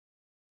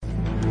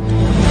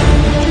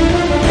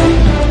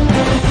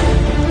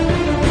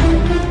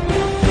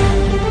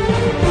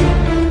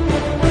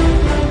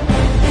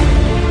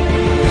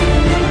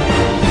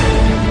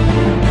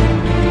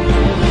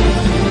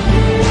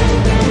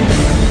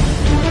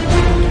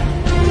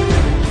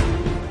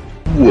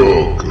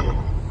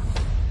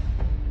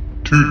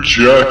to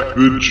Jack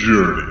the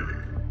Journey.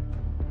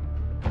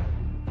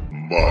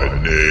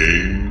 My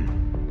name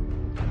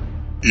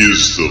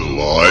is the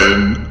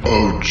Lion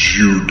of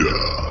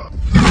Judah.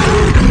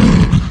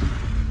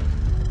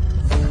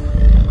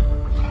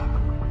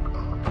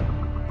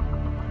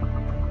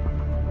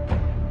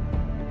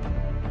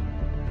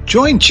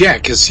 Join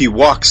Jack as he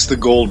walks the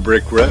Gold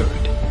Brick Road.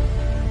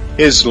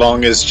 As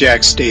long as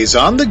Jack stays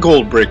on the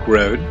Gold Brick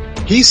Road,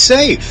 he's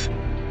safe.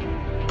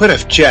 But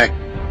if Jack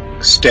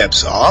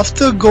steps off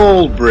the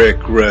Gold Brick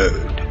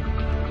Road,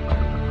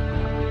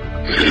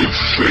 he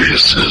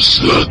faces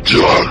the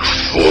dark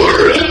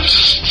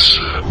forest.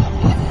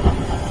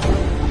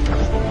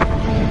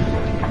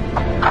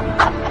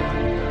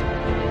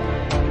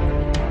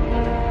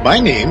 My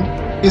name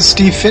is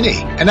Steve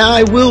Finney, and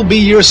I will be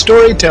your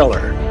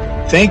storyteller.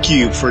 Thank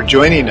you for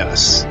joining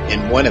us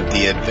in one of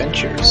the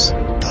adventures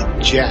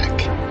of Jack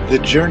the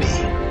Journey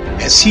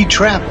as he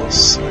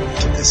travels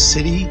to the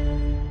city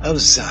of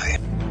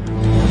Zion.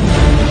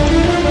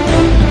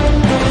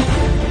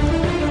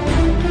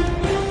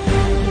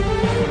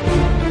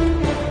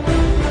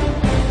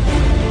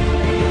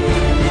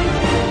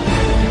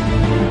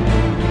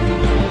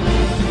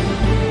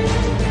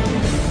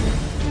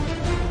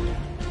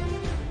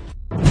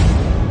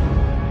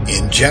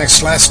 In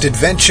Jack's last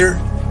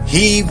adventure,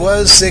 he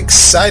was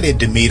excited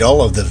to meet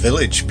all of the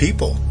village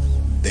people.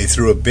 They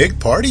threw a big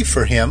party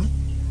for him,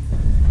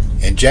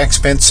 and Jack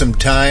spent some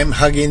time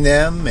hugging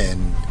them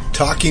and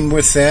talking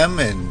with them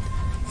and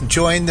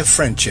enjoying the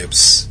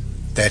friendships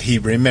that he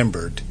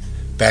remembered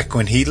back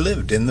when he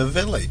lived in the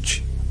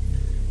village.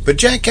 But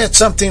Jack had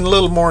something a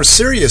little more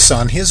serious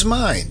on his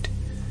mind.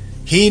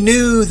 He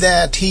knew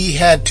that he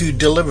had to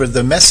deliver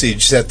the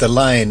message that the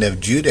Lion of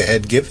Judah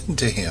had given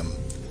to him.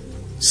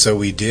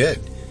 So he did.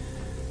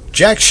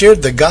 Jack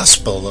shared the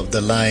gospel of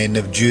the Lion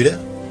of Judah,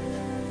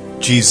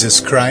 Jesus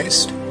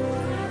Christ,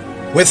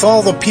 with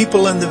all the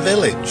people in the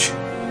village.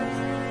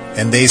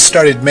 And they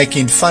started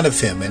making fun of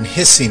him and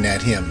hissing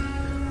at him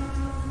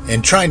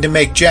and trying to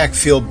make Jack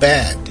feel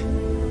bad.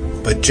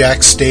 But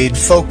Jack stayed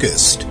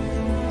focused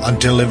on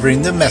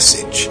delivering the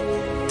message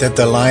that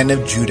the Lion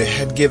of Judah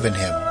had given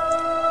him.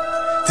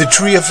 The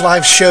tree of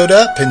life showed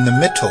up in the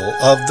middle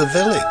of the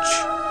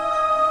village,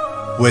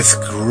 with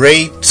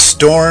great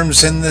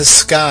storms in the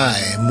sky,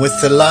 and with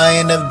the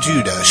Lion of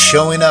Judah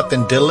showing up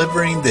and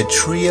delivering the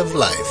tree of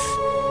life.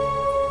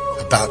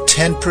 About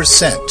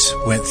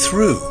 10% went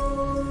through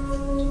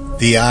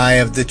the eye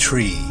of the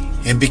tree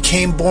and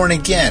became born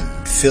again,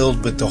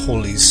 filled with the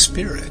Holy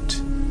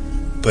Spirit.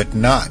 But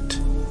not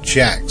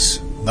Jack's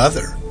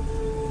mother,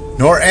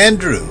 nor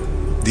Andrew,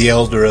 the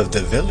elder of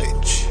the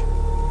village.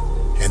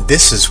 And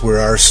this is where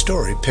our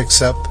story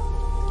picks up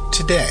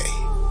today.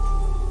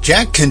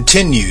 Jack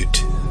continued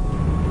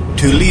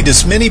to lead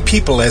as many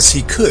people as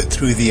he could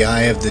through the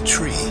eye of the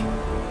tree.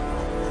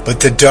 But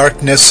the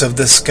darkness of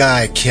the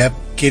sky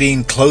kept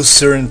getting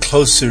closer and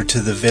closer to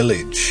the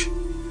village.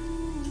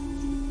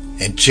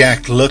 And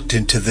Jack looked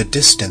into the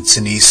distance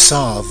and he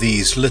saw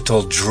these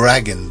little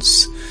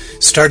dragons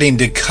starting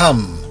to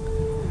come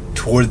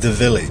toward the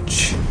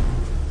village.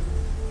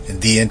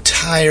 And the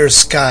entire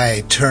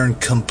sky turned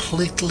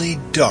completely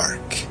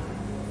dark.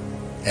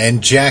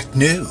 And Jack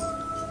knew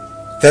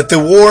that the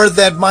war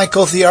that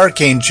Michael the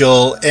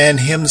Archangel and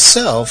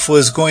himself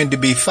was going to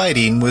be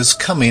fighting was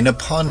coming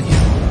upon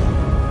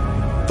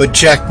him. But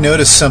Jack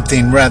noticed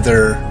something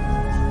rather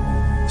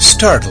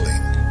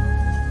startling.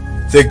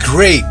 The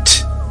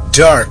great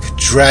dark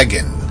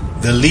dragon,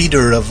 the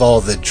leader of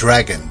all the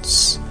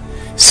dragons,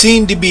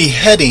 seemed to be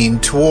heading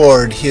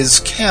toward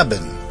his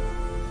cabin.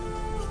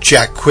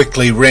 Jack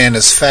quickly ran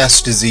as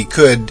fast as he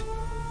could,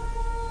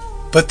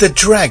 but the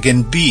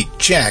dragon beat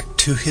Jack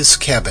to his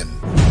cabin.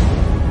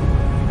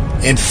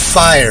 And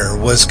fire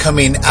was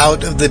coming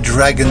out of the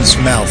dragon's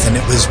mouth, and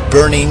it was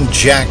burning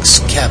Jack's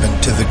cabin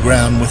to the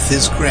ground with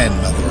his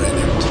grandmother in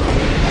it.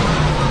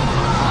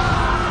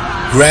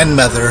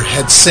 Grandmother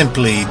had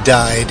simply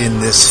died in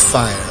this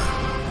fire.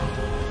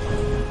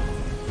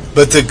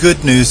 But the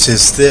good news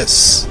is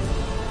this,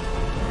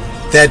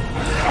 that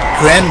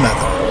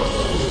grandmother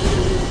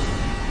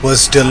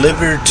was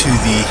delivered to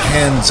the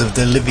hands of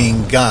the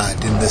living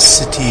God in the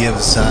city of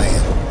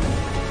Zion.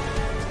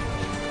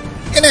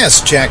 And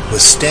as Jack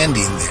was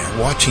standing there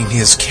watching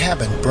his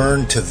cabin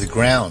burn to the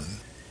ground,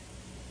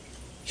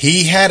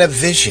 he had a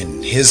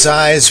vision. His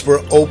eyes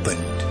were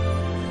opened,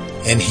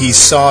 and he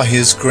saw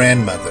his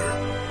grandmother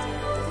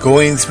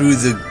going through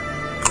the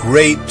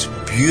great,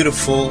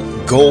 beautiful,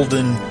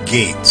 golden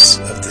gates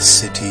of the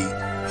city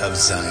of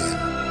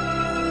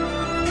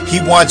Zion.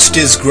 He watched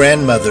his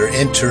grandmother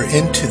enter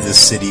into the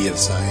city of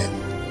Zion,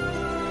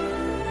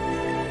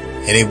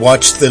 and he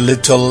watched the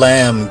little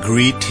lamb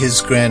greet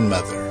his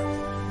grandmother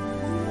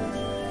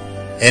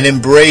and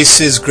embrace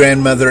his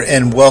grandmother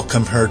and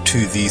welcome her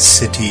to the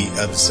city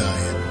of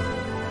Zion.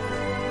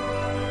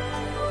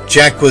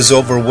 Jack was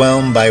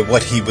overwhelmed by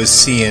what he was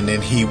seeing,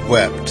 and he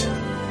wept,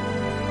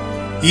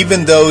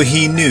 even though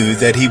he knew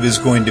that he was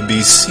going to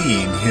be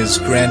seeing his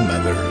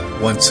grandmother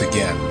once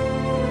again.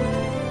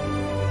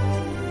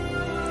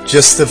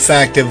 Just the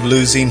fact of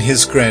losing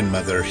his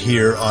grandmother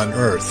here on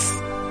earth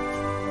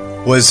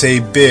was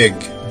a big,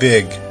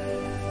 big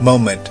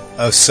moment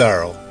of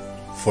sorrow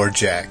for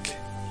Jack.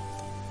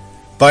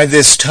 By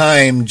this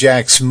time,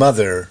 Jack's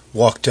mother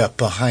walked up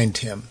behind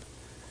him,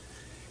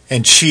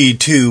 and she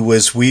too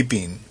was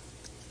weeping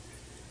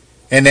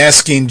and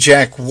asking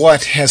Jack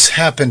what has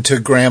happened to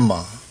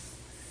Grandma.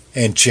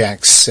 And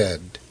Jack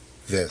said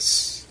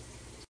this.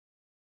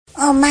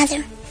 "Oh,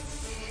 Mother,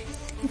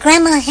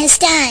 Grandma has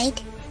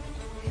died,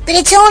 but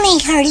it's only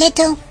her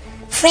little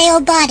frail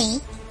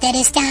body that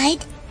has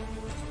died.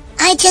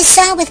 I just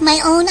saw with my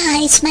own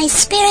eyes, my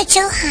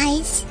spiritual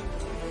eyes.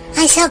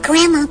 I saw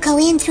Grandma go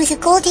in through the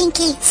golden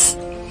gates,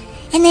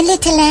 and the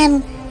little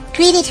lamb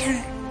greeted her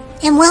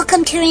and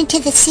welcomed her into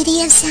the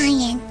city of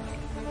Zion.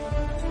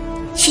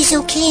 She's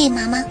okay,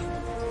 Mama.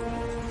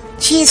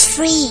 She is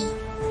free.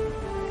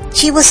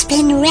 She will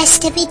spend the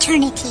rest of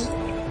eternity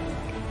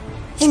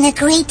in the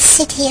great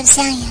city of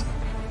Zion.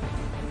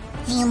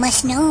 And you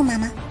must know,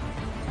 Mama,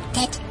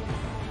 that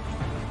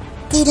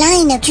the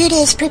Lion of Judah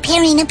is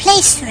preparing a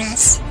place for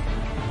us.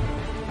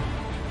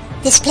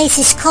 This place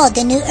is called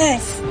the New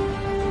Earth.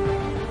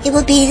 It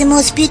will be the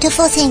most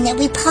beautiful thing that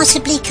we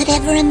possibly could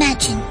ever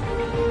imagine.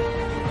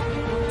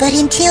 But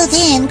until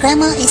then,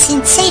 Grandma is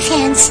in safe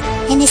hands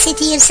in the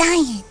city of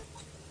Zion,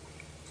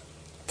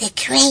 the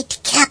great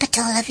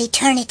capital of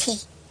eternity.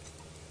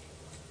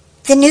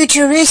 The New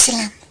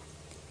Jerusalem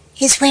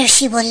is where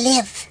she will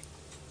live.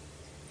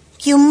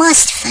 You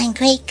must find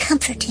great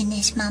comfort in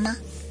this, Mama."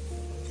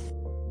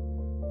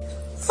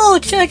 "Oh,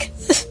 Jack,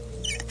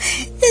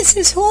 this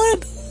is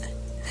horrible.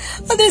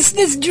 Oh,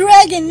 this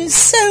dragon is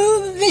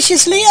so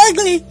viciously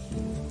ugly.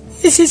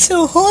 This is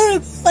so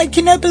horrible. I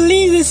cannot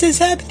believe this is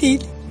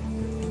happening.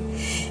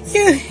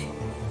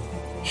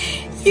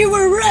 You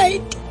were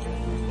right.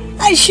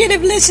 I should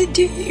have listened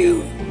to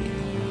you.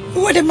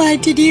 What am I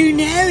to do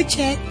now,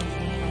 Jack?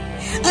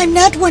 I'm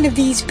not one of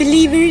these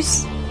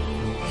believers,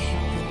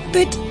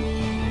 but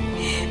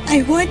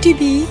I want to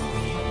be."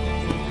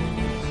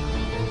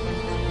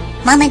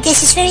 "Mama,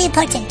 this is very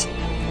important.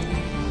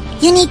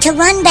 You need to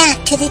run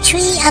back to the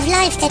tree of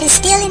life that is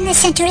still in the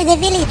center of the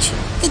village.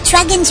 The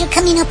dragons are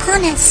coming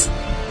upon us,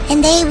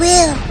 and they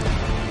will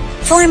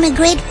form a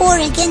great war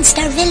against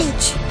our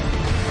village.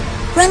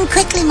 Run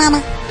quickly,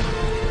 Mama.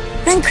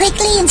 Run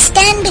quickly and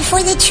stand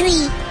before the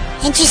tree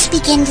and just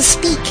begin to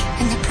speak,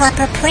 and the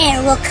proper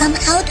prayer will come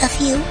out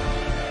of you,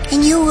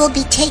 and you will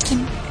be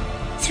taken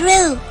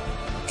through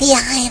the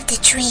eye of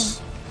the tree.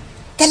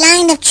 The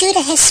Lion of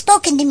Judah has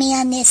spoken to me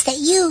on this, that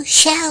you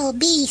shall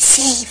be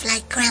saved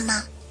like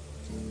Grandma."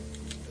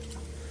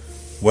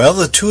 Well,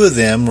 the two of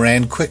them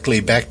ran quickly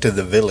back to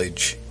the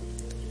village.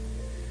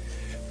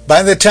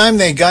 By the time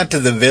they got to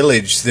the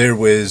village, there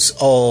was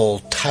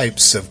all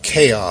types of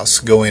chaos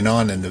going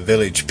on in the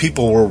village.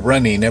 People were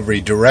running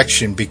every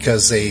direction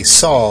because they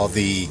saw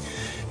the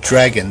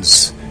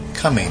dragons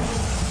coming.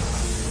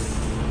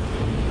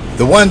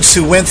 The ones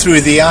who went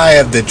through the eye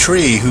of the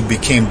tree, who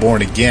became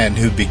born again,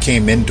 who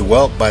became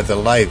indwelt by the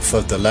life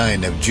of the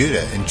Lion of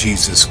Judah and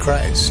Jesus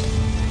Christ.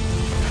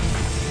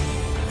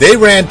 They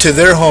ran to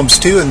their homes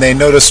too, and they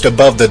noticed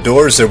above the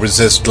doors there was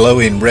this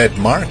glowing red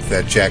mark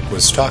that Jack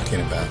was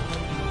talking about.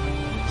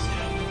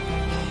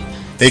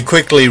 They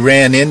quickly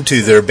ran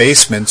into their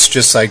basements,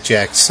 just like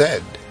Jack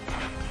said.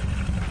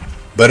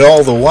 But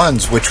all the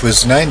ones, which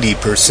was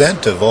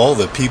 90% of all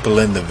the people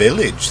in the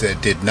village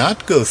that did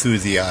not go through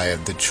the eye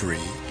of the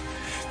tree,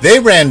 they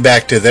ran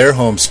back to their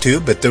homes too,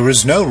 but there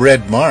was no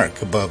red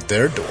mark above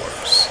their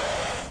doors.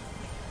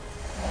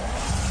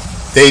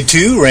 They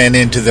too ran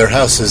into their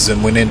houses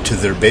and went into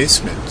their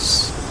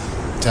basements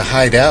to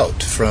hide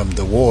out from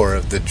the war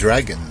of the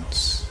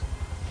dragons.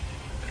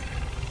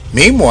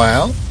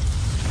 Meanwhile,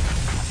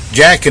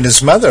 Jack and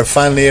his mother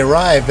finally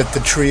arrive at the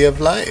Tree of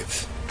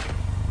Life.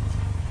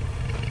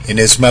 And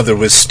his mother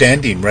was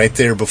standing right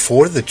there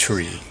before the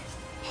tree.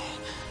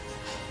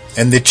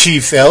 And the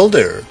chief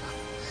elder,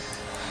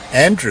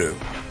 Andrew,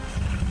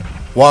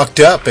 walked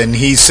up and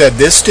he said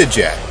this to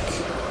Jack.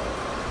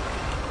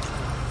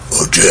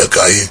 "Oh, Jack,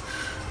 I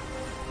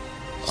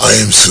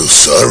am so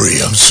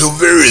sorry. I'm so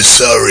very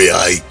sorry.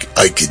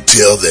 I could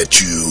tell that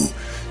you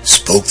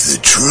spoke the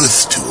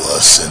truth to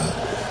us, and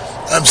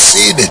I'm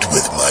seeing it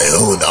with my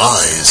own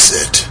eyes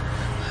that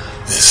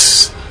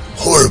this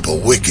horrible,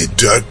 wicked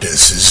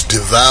darkness is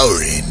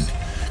devouring,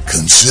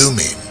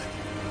 consuming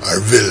our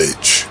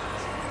village.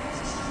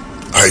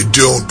 I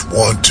don't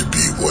want to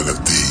be one of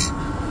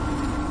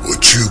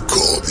what you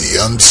call the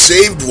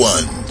unsaved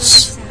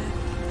ones.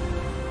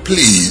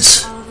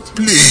 Please,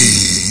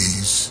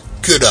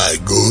 could I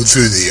go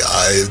through the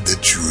eye of the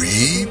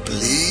tree,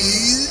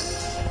 please?"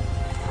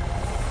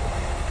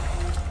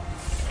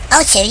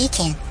 "Oh, sure you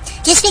can.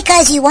 Just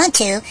because you want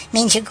to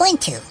means you're going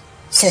to.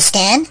 So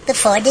stand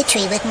before the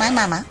tree with my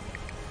Mama.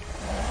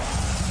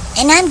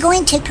 And I'm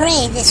going to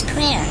pray this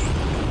prayer.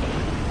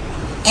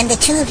 And the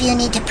two of you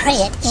need to pray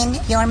it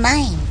in your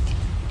mind.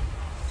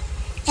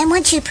 And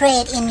once you pray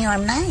it in your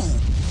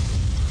mind,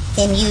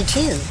 then you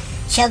too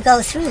shall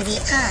go through the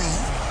eye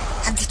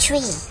of the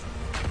tree.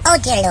 Oh,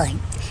 dear Lord,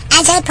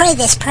 as I pray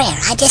this prayer,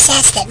 I just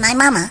ask that my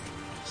mama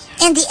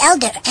and the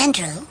elder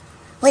Andrew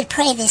would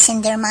pray this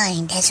in their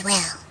mind as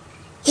well.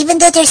 Even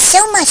though there's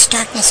so much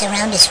darkness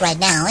around us right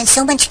now and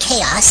so much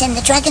chaos and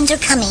the dragons are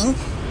coming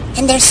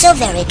and they're so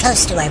very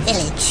close to our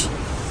village,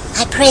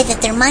 I pray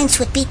that their minds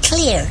would be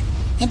clear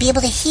and be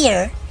able to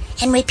hear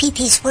and repeat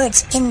these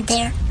words in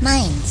their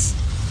minds.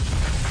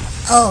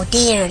 Oh,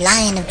 dear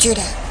Lion of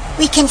Judah,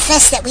 we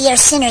confess that we are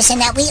sinners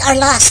and that we are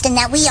lost and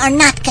that we are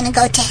not going to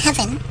go to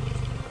heaven.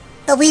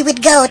 But we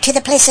would go to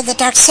the place of the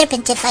dark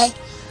serpent if I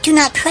do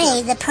not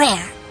pray the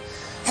prayer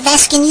of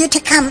asking you to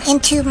come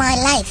into my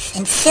life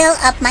and fill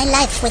up my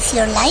life with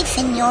your life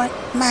and your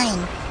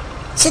mind.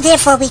 So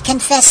therefore we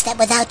confess that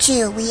without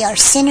you we are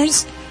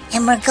sinners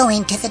and we're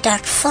going to the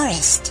dark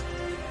forest.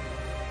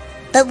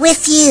 But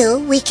with you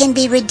we can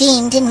be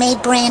redeemed and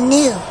made brand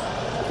new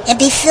and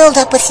be filled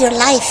up with your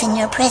life and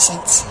your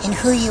presence and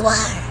who you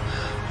are.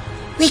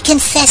 We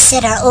confess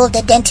that our old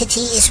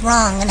identity is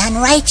wrong and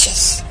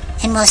unrighteous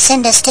and will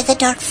send us to the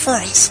dark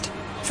forest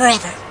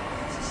forever.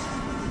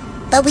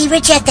 But we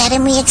reject that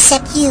and we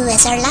accept you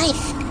as our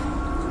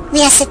life.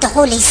 We ask that the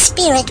Holy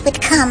Spirit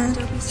would come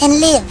and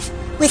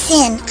live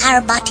within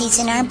our bodies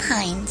and our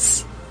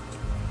minds.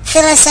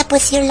 Fill us up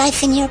with your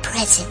life and your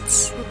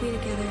presence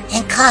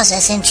and cause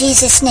us in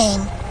Jesus'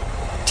 name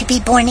to be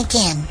born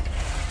again.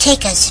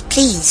 Take us,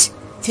 please,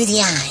 through the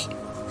eye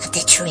of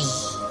the tree.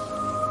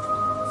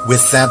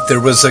 With that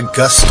there was a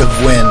gust of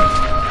wind,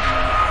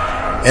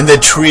 and the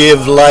tree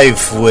of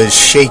life was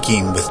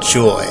shaking with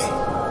joy.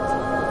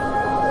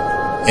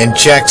 And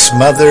Jack's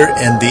mother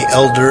and the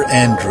elder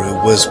Andrew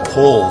was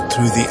pulled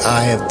through the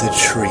eye of the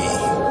tree.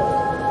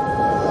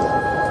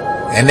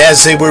 And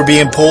as they were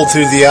being pulled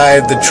through the eye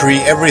of the tree,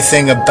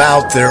 everything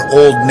about their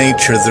old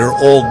nature, their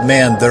old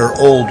man, their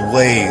old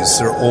ways,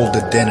 their old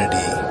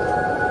identity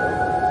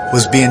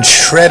was being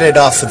shredded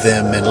off of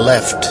them and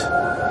left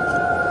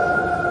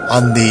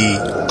on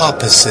the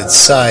opposite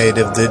side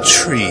of the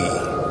tree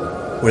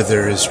where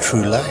there is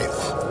true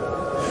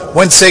life.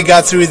 Once they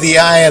got through the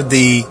eye of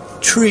the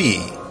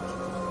tree,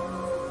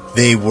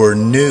 they were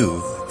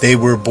new. They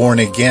were born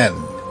again.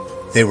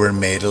 They were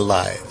made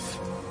alive.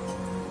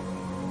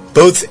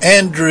 Both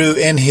Andrew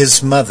and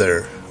his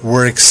mother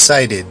were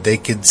excited. They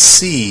could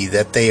see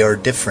that they are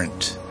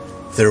different.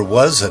 There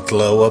was a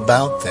glow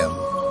about them.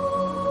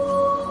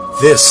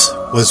 This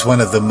was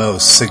one of the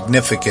most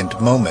significant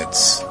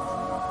moments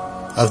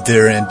of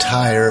their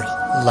entire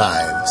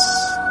lives.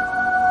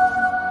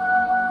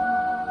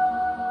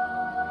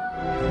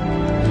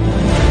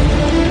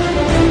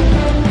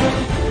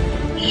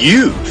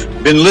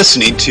 You've been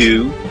listening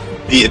to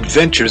The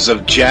Adventures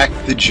of Jack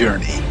the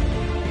Journey.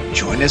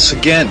 Join us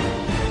again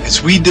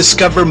as we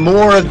discover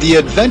more of the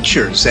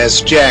adventures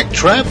as Jack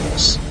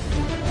travels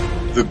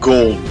the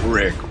Gold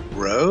Brick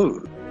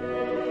Road.